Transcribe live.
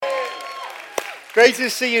Great to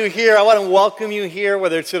see you here. I want to welcome you here,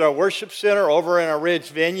 whether it's at our worship center or over in our Ridge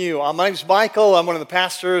venue. My name's Michael. I'm one of the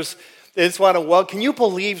pastors. I just want to welcome. Can you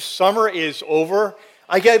believe summer is over?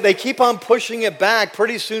 They keep on pushing it back.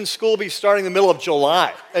 Pretty soon school will be starting in the middle of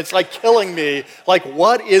July. It's like killing me. Like,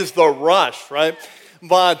 what is the rush, right?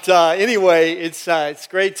 But anyway, it's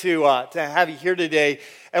great to have you here today.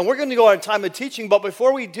 And we're going to go on a time of teaching. But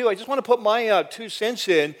before we do, I just want to put my 2 cents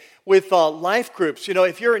in with life groups. You know,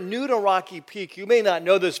 if you're new to Rocky Peak, you may not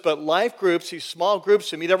know this, but life groups, these small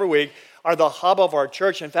groups that meet every week, are the hub of our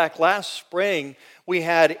church. In fact, last spring, we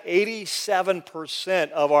had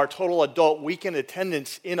 87% of our total adult weekend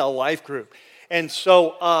attendance in a life group. And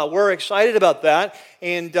so we're excited about that.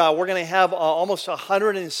 And we're going to have almost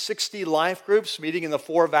 160 life groups meeting in the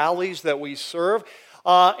 4 valleys that we serve.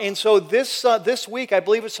 And so this week, I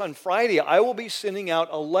believe it's on Friday, I will be sending out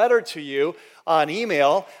a letter to you, an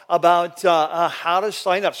email about how to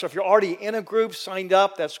sign up. So if you're already in a group, signed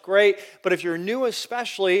up, that's great. But if you're new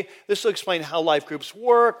especially, this will explain how life groups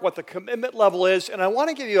work, what the commitment level is. And I want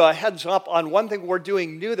to give you a heads up on one thing we're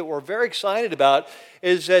doing new that we're very excited about,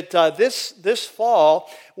 is that this fall,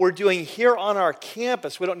 we're doing here on our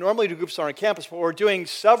campus. We don't normally do groups on our campus, but we're doing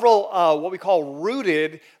several what we call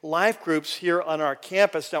rooted life groups here on our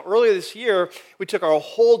campus. Now, earlier this year, we took our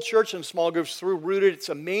whole church in small groups through Rooted. It's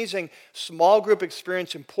amazing small group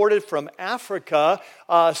experience imported from Africa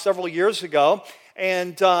several years ago.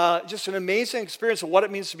 And just an amazing experience of what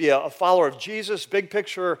it means to be a follower of Jesus, big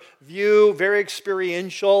picture view, very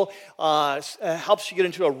experiential, helps you get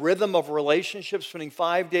into a rhythm of relationships, spending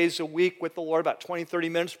 5 days a week with the Lord, about 20, 30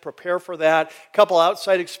 minutes, prepare for that. A couple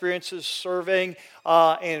outside experiences, serving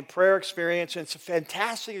and prayer experience, and it's a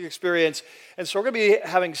fantastic experience. And so we're going to be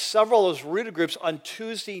having several of those rooted groups on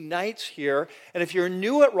Tuesday nights here. And if you're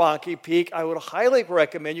new at Rocky Peak, I would highly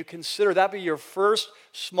recommend you consider that be your first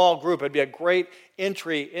small group. It'd be a great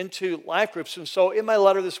entry into life groups. And so in my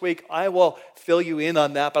letter this week, I will fill you in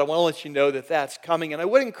on that, but I want to let you know that that's coming. And I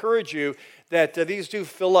would encourage you that these do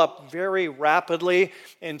fill up very rapidly,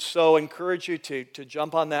 and so encourage you to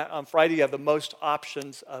jump on that on Friday. You have the most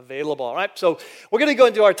options available. All right, so we're going to go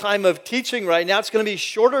into our time of teaching right now. It's going to be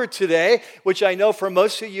shorter today, which I know for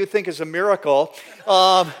most of you think is a miracle.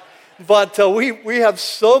 But we have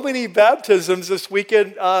so many baptisms this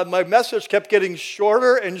weekend. My message kept getting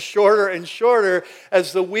shorter and shorter and shorter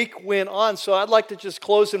as the week went on. So I'd like to just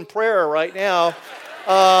close in prayer right now.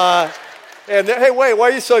 And hey, wait, why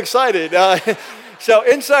are you so excited? So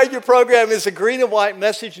inside your program is a green and white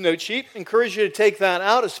message note sheet. Encourage you to take that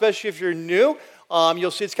out, especially if you're new. You'll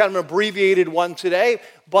see it's kind of an abbreviated one today.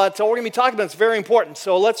 But what we're going to be talking about is very important.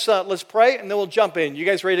 So let's pray, and then we'll jump in. You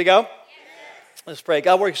guys ready to go? Let's pray.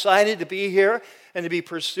 God, we're excited to be here and to be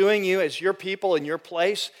pursuing you as your people in your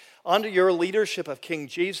place under your leadership of King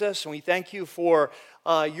Jesus. And we thank you for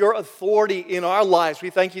your authority in our lives. We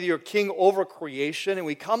thank you that you're king over creation. And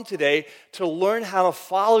we come today to learn how to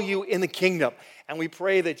follow you in the kingdom. And we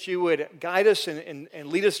pray that you would guide us and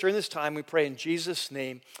lead us during this time. We pray in Jesus'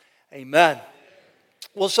 name. Amen.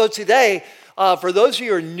 Well, so today, for those of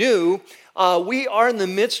you who are new, we are in the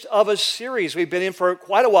midst of a series we've been in for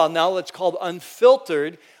quite a while now that's called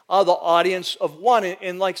Unfiltered, the Audience of One.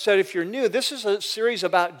 And like I said, if you're new, this is a series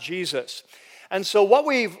about Jesus. And so what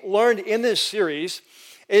we've learned in this series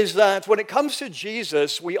is that when it comes to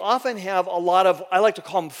Jesus, we often have a lot of, I like to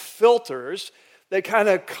call them filters, that kind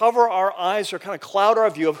of cover our eyes or kind of cloud our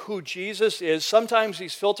view of who Jesus is. Sometimes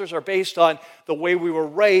these filters are based on the way we were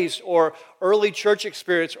raised or early church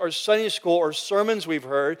experience or Sunday school or sermons we've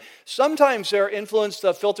heard. Sometimes their influence,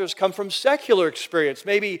 the filters come from secular experience,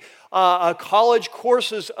 maybe college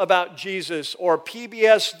courses about Jesus or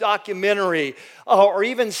PBS documentary or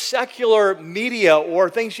even secular media or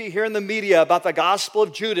things you hear in the media about the Gospel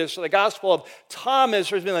of Judas or the Gospel of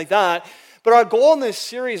Thomas or something like that. But our goal in this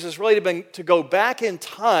series has really been to go back in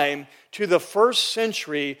time to the first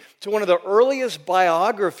century, to one of the earliest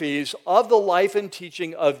biographies of the life and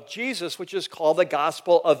teaching of Jesus, which is called the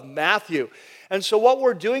Gospel of Matthew. And so what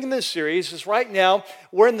we're doing in this series is right now,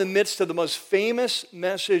 we're in the midst of the most famous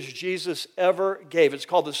message Jesus ever gave. It's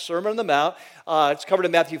called the Sermon on the Mount. It's covered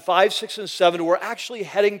in Matthew 5, 6, and 7. We're actually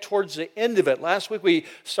heading towards the end of it. Last week we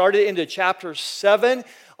started into chapter 7.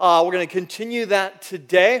 We're going to continue that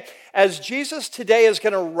today, as Jesus today is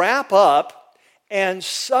going to wrap up and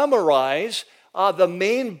summarize the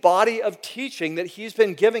main body of teaching that he's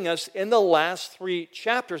been giving us in the last 3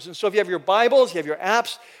 chapters. And so if you have your Bibles, you have your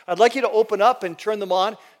apps, I'd like you to open up and turn them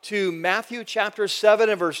on to Matthew chapter 7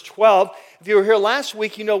 and verse 12. If you were here last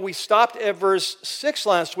week, you know we stopped at verse 6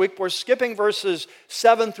 last week. We're skipping verses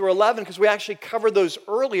 7 through 11 because we actually covered those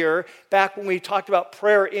earlier back when we talked about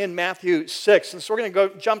prayer in Matthew 6. And so we're going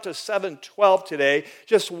to jump to 7:12 today.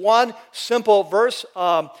 Just one simple verse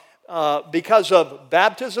because of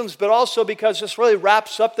baptisms, but also because this really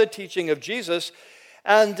wraps up the teaching of Jesus.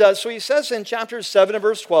 And so he says in chapter 7 and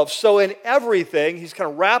verse 12, so in everything, he's kind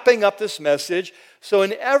of wrapping up this message, so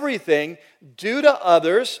in everything, do to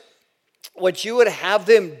others what you would have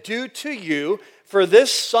them do to you, for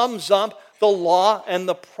this sums up the law and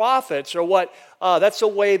the prophets, or what, that's a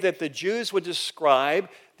way that the Jews would describe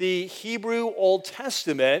the Hebrew Old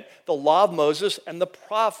Testament, the law of Moses and the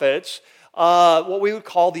prophets, what we would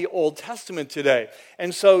call the Old Testament today.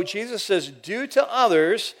 And so Jesus says, do to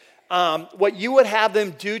others what you would have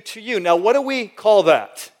them do to you. Now, what do we call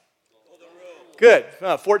that? Good.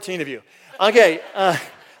 14 of you. Okay.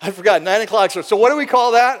 I forgot. 9 o'clock. So what do we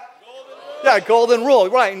call that? Yeah, golden rule,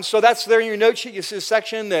 right. And so that's there in your note sheet. You see a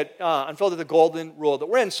section that unfolded the golden rule that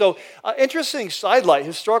we're in. So interesting sidelight,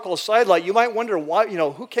 historical sidelight. You might wonder why,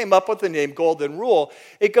 who came up with the name golden rule.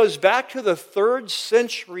 It goes back to the 3rd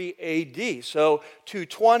century AD. So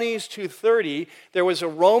 220s, 230, there was a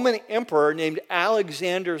Roman emperor named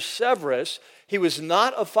Alexander Severus. He was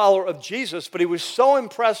not a follower of Jesus, but he was so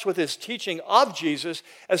impressed with his teaching of Jesus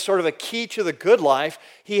as sort of a key to the good life,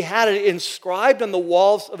 he had it inscribed on the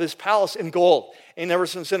walls of his palace in gold. And ever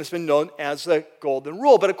since then, it's been known as the Golden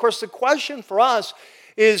Rule. But of course, the question for us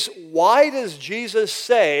is, why does Jesus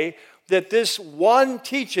say that this one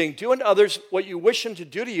teaching, do unto others what you wish him to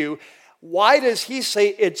do to you, why does he say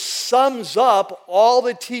it sums up all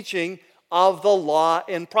the teaching of the law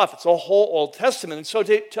and prophets, the whole Old Testament? And so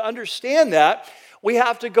to understand that, we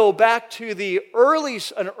have to go back to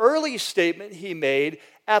an early statement he made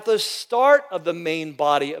at the start of the main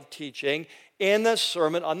body of teaching in the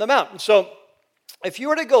Sermon on the Mount. And so if you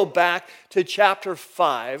were to go back to chapter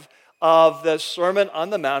 5 of the Sermon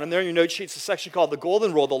on the Mount, and there in your note sheets, a section called the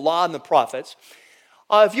Golden Rule, the Law and the Prophets.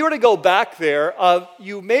 If you were to go back there,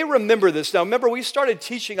 you may remember this. Now, remember, we started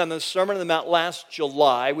teaching on the Sermon on the Mount last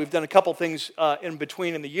July. We've done a couple things in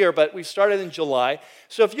between in the year, but we started in July.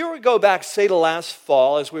 So if you were to go back, say, to last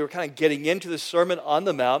fall, as we were kind of getting into the Sermon on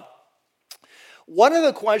the Mount, one of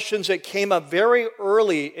the questions that came up very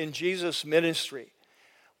early in Jesus' ministry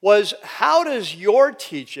was, how does your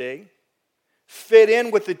teaching fit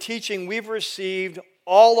in with the teaching we've received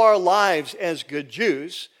all our lives as good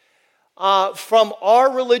Jews from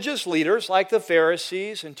our religious leaders like the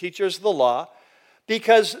Pharisees and teachers of the law,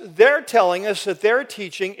 because they're telling us that their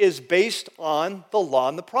teaching is based on the law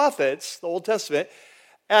and the prophets, the Old Testament,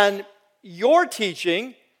 and your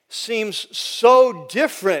teaching seems so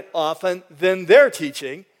different often than their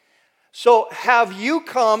teaching. So have you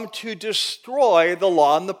come to destroy the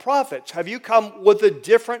law and the prophets? Have you come with a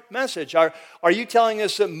different message? Are you telling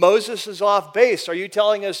us that Moses is off base? Are you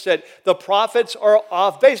telling us that the prophets are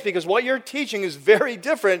off base? Because what you're teaching is very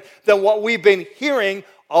different than what we've been hearing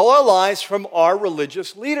all our lives from our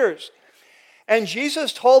religious leaders. And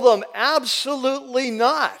Jesus told them, absolutely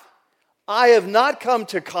not. I have not come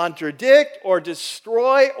to contradict or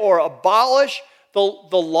destroy or abolish the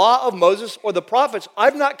law of Moses or the prophets.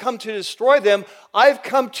 I've not come to destroy them. I've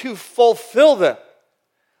come to fulfill them.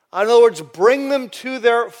 In other words, bring them to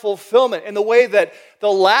their fulfillment in the way that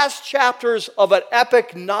the last chapters of an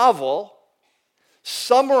epic novel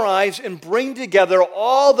summarize and bring together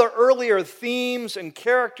all the earlier themes and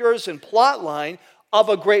characters and plot line of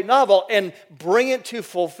a great novel and bring it to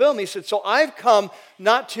fulfillment. He said, so I've come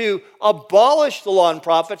not to abolish the law and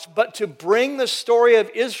prophets, but to bring the story of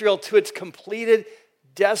Israel to its completed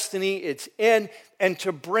destiny, its end, and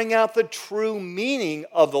to bring out the true meaning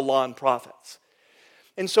of the law and prophets.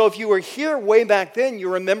 And so if you were here way back then,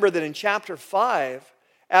 you remember that in chapter 5,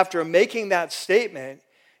 after making that statement,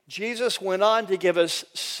 Jesus went on to give us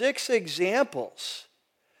 6 examples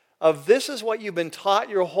of this is what you've been taught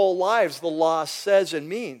your whole lives, the law says and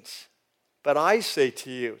means. But I say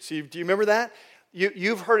to you. See, do you remember that?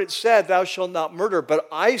 You've heard it said, thou shalt not murder, but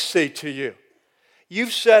I say to you.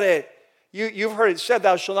 You've said it, you've heard it said,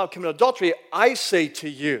 thou shalt not commit adultery. I say to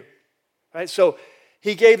you. Right? So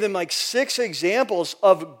he gave them like 6 examples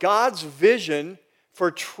of God's vision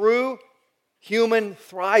for true human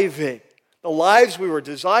thriving. The lives we were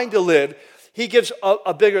designed to live. He gives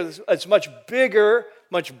it's much bigger,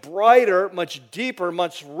 much brighter, much deeper,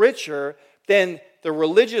 much richer than the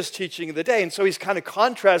religious teaching of the day. And so he's kind of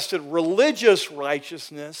contrasted religious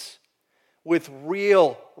righteousness with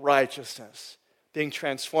real righteousness, being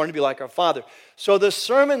transformed to be like our Father. So the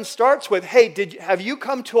sermon starts with, hey, have you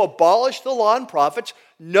come to abolish the law and prophets?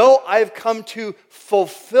 No, I've come to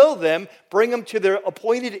fulfill them, bring them to their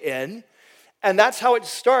appointed end. And that's how it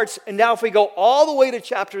starts. And now if we go all the way to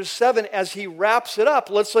chapter 7, as he wraps it up,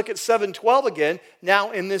 let's look at 7:12 again,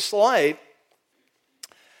 now in this light.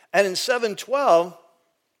 And in 7:12,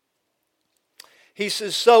 he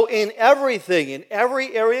says, so in everything, in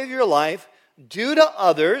every area of your life, do to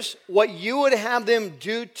others what you would have them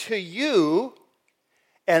do to you.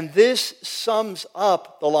 And this sums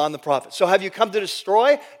up the law and the prophets. So have you come to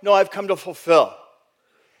destroy? No, I've come to fulfill.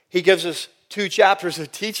 He gives us 2 chapters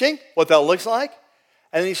of teaching, what that looks like.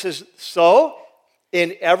 And he says, so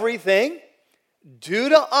in everything, do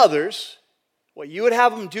to others what you would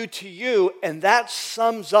have them do to you. And that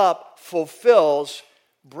sums up, fulfills,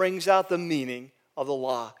 brings out the meaning of the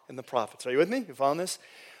law and the prophets. Are you with me? You following this?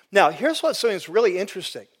 Now, here's something that's really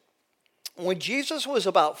interesting. When Jesus was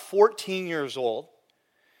about 14 years old,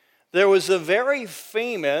 there was a very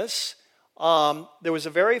famous rabbi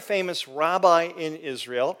in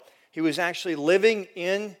Israel. He was actually living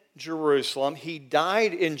in Jerusalem. He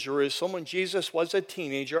died in Jerusalem when Jesus was a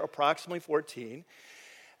teenager, approximately 14.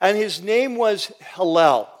 And his name was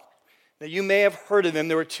Hillel. Now, you may have heard of him.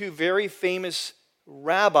 There were 2 very famous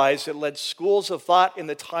rabbis that led schools of thought in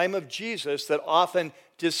the time of Jesus that often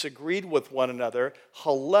disagreed with one another,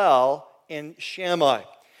 Hillel and Shammai.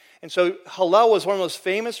 And so Hillel was one of the most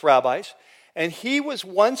famous rabbis, and he was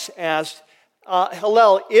once asked,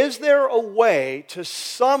 Hillel, is there a way to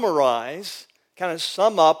summarize, kind of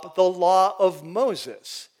sum up the law of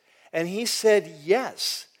Moses? And he said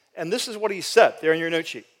yes. And this is what he said there in your note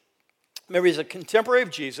sheet. Remember, he's a contemporary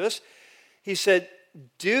of Jesus. He said,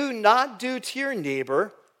 do not do to your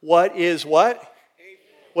neighbor what is what? Hateful.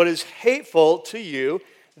 What is hateful to you.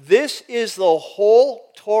 This is the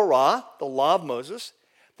whole Torah, the law of Moses.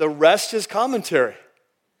 The rest is commentary.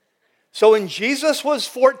 So when Jesus was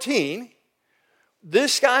 14,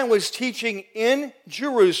 this guy was teaching in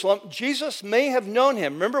Jerusalem. Jesus may have known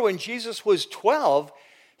him. Remember when Jesus was 12,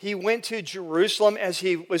 he went to Jerusalem as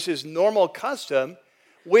he was his normal custom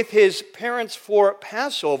with his parents for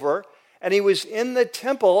Passover, and he was in the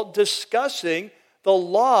temple discussing the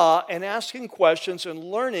law and asking questions and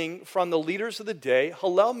learning from the leaders of the day.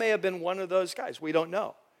 Hillel may have been one of those guys. We don't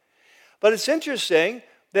know. But it's interesting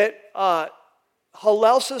that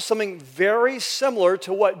Hillel says something very similar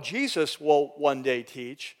to what Jesus will one day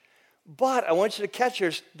teach. But I want you to catch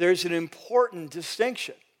this. There's an important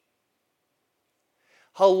distinction.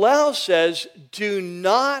 Hillel says, do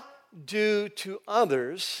not do to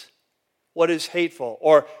others what is hateful,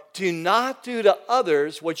 or do not do to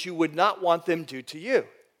others what you would not want them to do to you.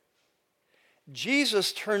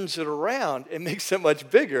 Jesus turns it around and makes it much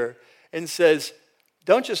bigger and says,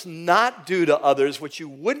 don't just not do to others what you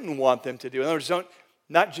wouldn't want them to do. In other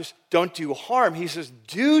words, don't do harm. He says,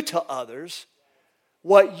 do to others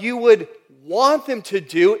what you would want them to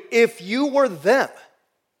do if you were them.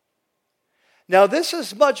 Now, this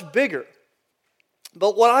is much bigger.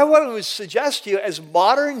 But what I want to suggest to you as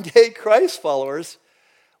modern day Christ followers,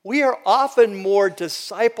 we are often more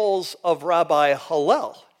disciples of Rabbi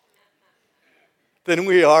Hillel than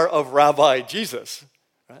we are of Rabbi Jesus.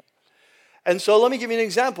 Right? And so let me give you an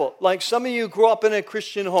example. Like some of you grew up in a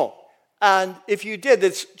Christian home. And if you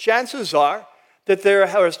did, chances are that there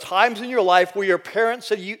was times in your life where your parents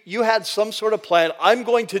said you had some sort of plan, I'm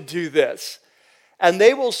going to do this. And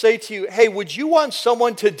they will say to you, hey, would you want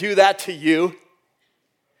someone to do that to you?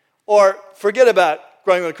 Or forget about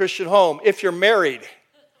growing up in a Christian home, if you're married,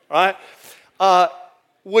 right?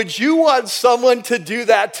 Would you want someone to do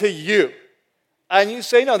that to you? And you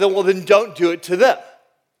say no, then don't do it to them.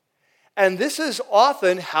 And this is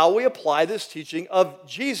often how we apply this teaching of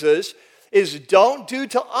Jesus, is don't do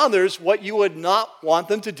to others what you would not want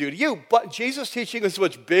them to do to you. But Jesus' teaching is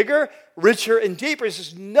much bigger, richer, and deeper. He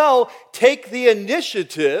says, no, take the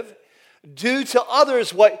initiative, do to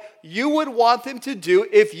others what you would want them to do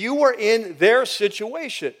if you were in their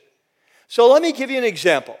situation. So let me give you an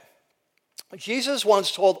example. Jesus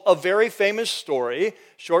once told a very famous story,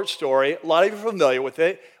 short story. A lot of you are familiar with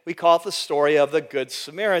it. We call it the story of the Good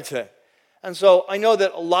Samaritan. And so I know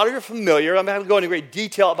that a lot of you are familiar. I'm not going to go into great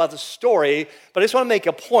detail about the story, but I just want to make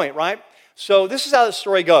a point, right? So this is how the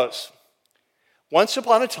story goes. Once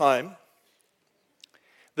upon a time,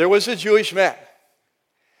 there was a Jewish man.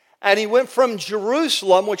 And he went from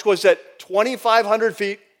Jerusalem, which was at 2,500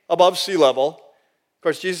 feet above sea level. Of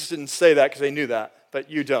course, Jesus didn't say that because they knew that, but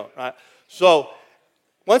you don't, right? So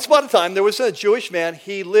Once upon a time, there was a Jewish man.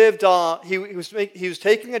 He lived. He was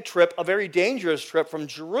taking a trip, a very dangerous trip, from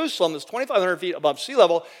Jerusalem, that's 2,500 feet above sea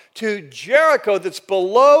level, to Jericho, that's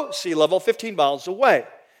below sea level, 15 miles away.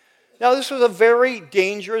 Now, this was a very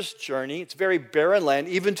dangerous journey. It's very barren land,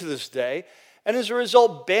 even to this day. And as a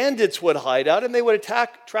result, bandits would hide out, and they would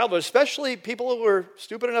attack travelers, especially people who were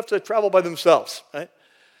stupid enough to travel by themselves. Right?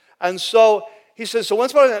 And so he says, so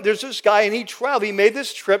once upon a time, there's this guy, and he made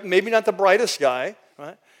this trip, maybe not the brightest guy.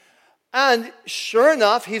 Right? And sure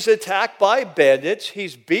enough, he's attacked by bandits.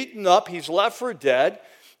 He's beaten up. He's left for dead,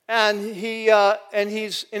 and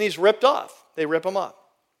he's ripped off. They rip him off.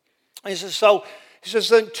 And he says,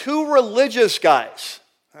 then two religious guys.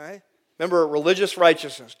 Right? Remember, religious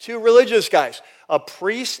righteousness. Two religious guys, a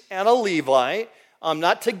priest and a Levite,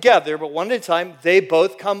 not together, but one at a time. They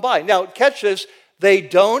both come by. Now, catch this. They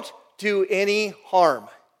don't do any harm.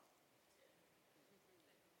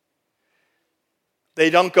 They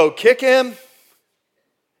don't go kick him.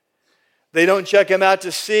 They don't check him out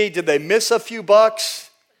to see, did they miss a few bucks?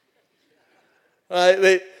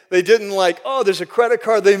 They didn't there's a credit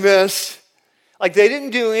card they missed. Like, they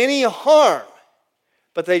didn't do any harm,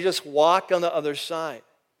 but they just walked on the other side.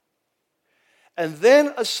 And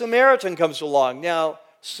then a Samaritan comes along. Now,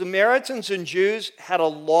 Samaritans and Jews had a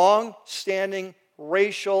long-standing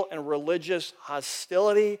racial and religious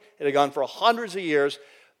hostility. It had gone for hundreds of years.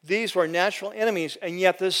 These were natural enemies, and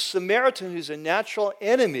yet this Samaritan, who's a natural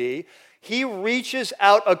enemy, he reaches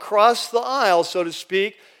out across the aisle, so to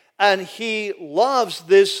speak, and he loves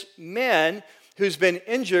this man who's been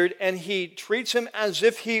injured, and he treats him as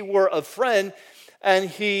if he were a friend, and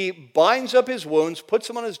he binds up his wounds, puts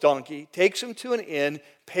him on his donkey, takes him to an inn,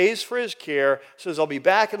 pays for his care, says, I'll be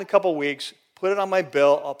back in a couple weeks, put it on my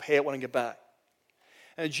bill, I'll pay it when I get back.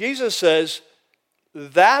 And Jesus says,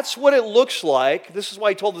 that's what it looks like. This is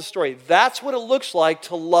why I told the story. That's what it looks like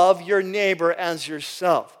to love your neighbor as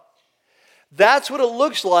yourself. That's what it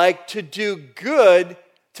looks like to do good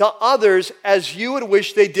to others as you would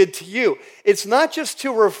wish they did to you. It's not just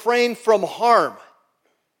to refrain from harm.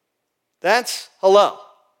 That's hello.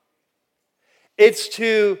 It's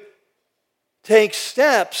to take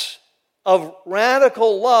steps of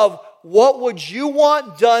radical love. What would you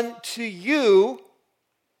want done to you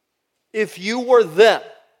if you were them?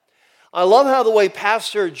 I love how the way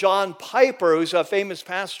Pastor John Piper, who's a famous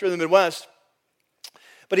pastor in the Midwest,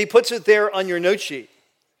 but he puts it there on your note sheet.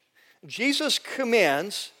 Jesus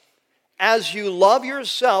commands, as you love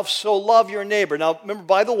yourself, so love your neighbor. Now, remember,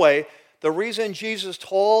 by the way, the reason Jesus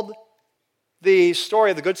told the story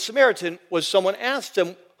of the Good Samaritan was someone asked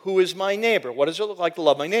him, who is my neighbor? What does it look like to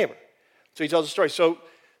love my neighbor? So he tells the story. So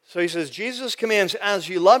he says, Jesus commands, as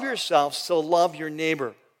you love yourself, so love your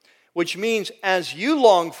neighbor. Which means, as you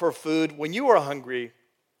long for food when you are hungry,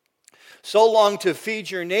 so long to feed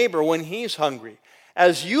your neighbor when he's hungry.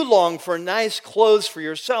 As you long for nice clothes for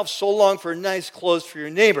yourself, so long for nice clothes for your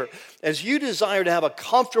neighbor. As you desire to have a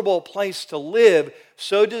comfortable place to live,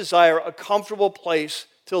 so desire a comfortable place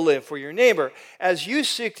to live for your neighbor. As you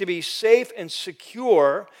seek to be safe and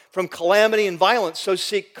secure from calamity and violence, so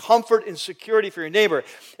seek comfort and security for your neighbor.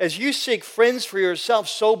 As you seek friends for yourself,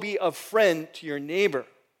 so be a friend to your neighbor.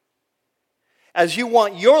 As you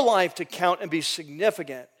want your life to count and be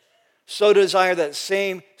significant, so desire that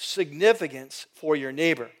same significance for your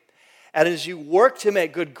neighbor. And as you work to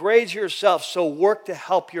make good grades yourself, so work to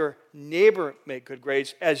help your neighbor make good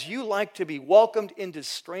grades. As you like to be welcomed into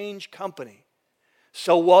strange company,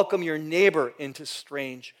 so welcome your neighbor into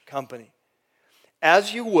strange company.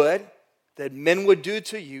 As you would that men would do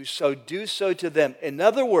to you, so do so to them. In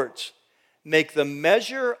other words, make the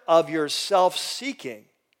measure of your self-seeking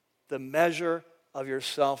the measure of your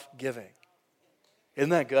self-giving.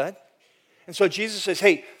 Isn't that good? And so Jesus says,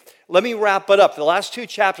 hey, let me wrap it up. The last two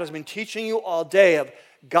chapters I've been teaching you all day of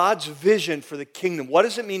God's vision for the kingdom. What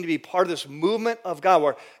does it mean to be part of this movement of God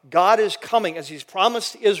where God is coming, as he's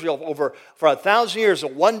promised to Israel for 1,000 years,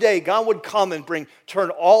 that one day God would come and turn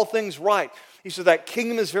all things right. He said that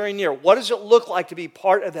kingdom is very near. What does it look like to be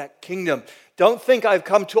part of that kingdom? Don't think I've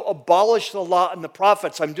come to abolish the law and the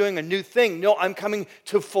prophets. I'm doing a new thing. No, I'm coming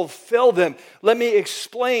to fulfill them. Let me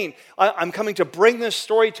explain. I'm coming to bring this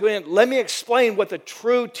story to an end. Let me explain what the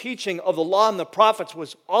true teaching of the law and the prophets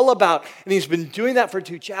was all about. And he's been doing that for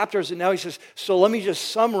 2 chapters. And now he says, so let me just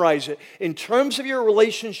summarize it. In terms of your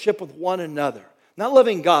relationship with one another, not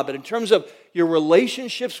loving God, but in terms of your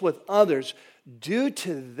relationships with others, do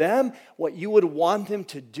to them what you would want them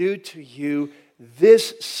to do to you.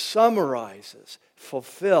 This summarizes,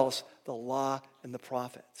 fulfills the law and the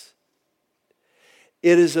prophets.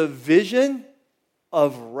 It is a vision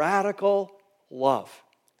of radical love,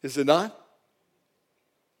 is it not?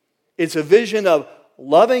 It's a vision of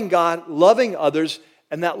loving God, loving others,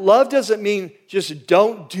 and that love doesn't mean just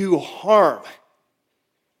don't do harm.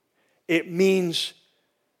 It means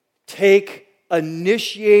take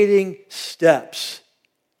initiating steps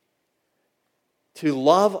to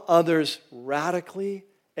love others radically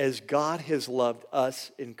as God has loved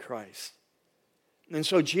us in Christ. And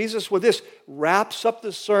so Jesus, with this, wraps up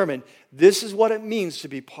the sermon. This is what it means to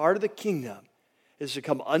be part of the kingdom, is to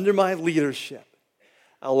come under my leadership.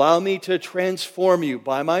 Allow me to transform you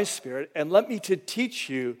by my Spirit, and let me to teach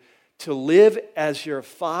you to live as your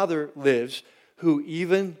Father lives, who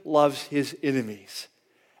even loves his enemies.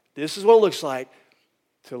 This is what it looks like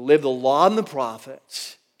to live the law and the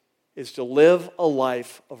prophets, is to live a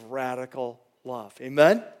life of radical love.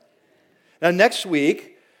 Amen? Now, next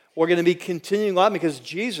week, we're going to be continuing on because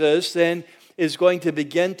Jesus then is going to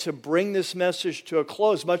begin to bring this message to a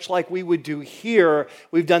close, much like we would do here.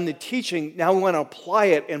 We've done the teaching. Now we want to apply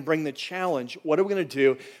it and bring the challenge. What are we going to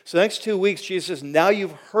do? So the next 2 weeks, Jesus says, now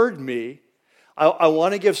you've heard me. I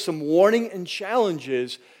want to give some warning and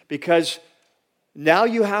challenges because now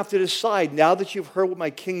you have to decide, now that you've heard what my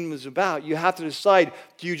kingdom is about, you have to decide,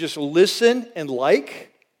 do you just listen and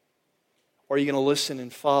like, or are you going to listen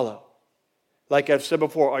and follow? Like I've said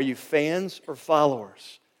before, are you fans or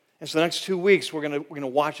followers? And so the next 2 weeks, we're going to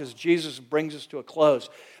watch as Jesus brings us to a close.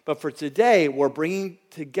 But for today, we're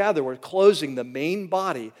closing the main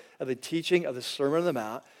body of the teaching of the Sermon on the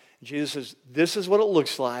Mount. And Jesus says, this is what it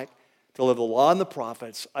looks like to live the law and the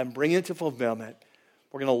prophets. I'm bringing it to fulfillment.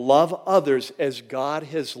 We're going to love others as God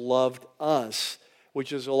has loved us,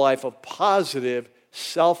 which is a life of positive,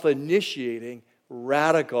 self-initiating,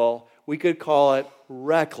 radical, we could call it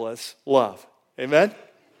reckless love. Amen?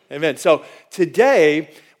 Amen. So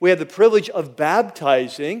today, we have the privilege of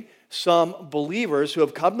baptizing some believers who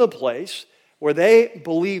have come to a place where they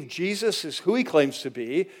believe Jesus is who he claims to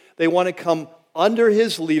be. They want to come under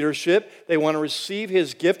his leadership. They want to receive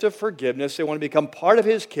his gift of forgiveness. They want to become part of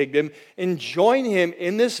his kingdom and join him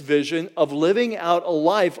in this vision of living out a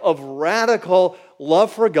life of radical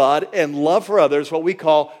love for God and love for others, what we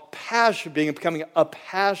call passion, becoming a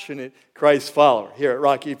passionate Christ follower here at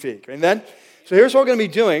Rocky Peak. Amen? So here's what we're going to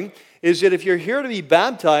be doing, is that if you're here to be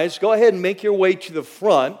baptized, go ahead and make your way to the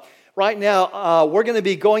front. Right now, we're going to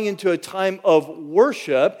be going into a time of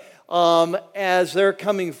worship as they're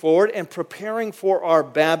coming forward and preparing for our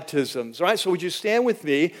baptisms. All right, so would you stand with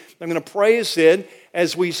me? I'm going to pray us in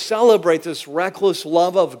as we celebrate this reckless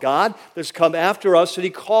love of God that's come after us, that he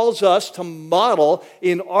calls us to model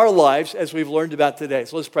in our lives as we've learned about today.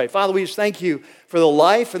 So let's pray. Father, we just thank you for the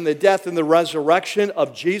life and the death and the resurrection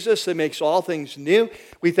of Jesus that makes all things new.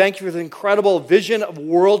 We thank you for the incredible vision of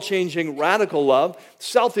world-changing radical love,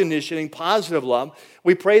 self-initiating positive love.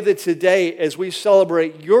 We pray that today, as we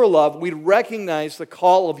celebrate your love, we recognize the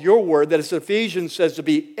call of your word that, as Ephesians says, to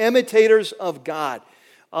be imitators of God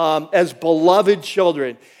as beloved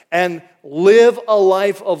children and live a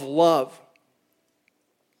life of love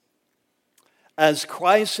as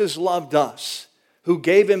Christ has loved us, who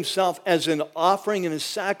gave himself as an offering and a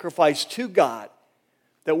sacrifice to God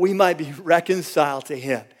that we might be reconciled to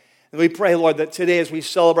him. And we pray, Lord, that today as we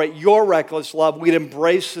celebrate your reckless love, we'd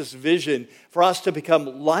embrace this vision for us to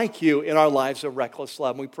become like you in our lives of reckless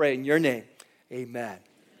love. And we pray in your name, amen.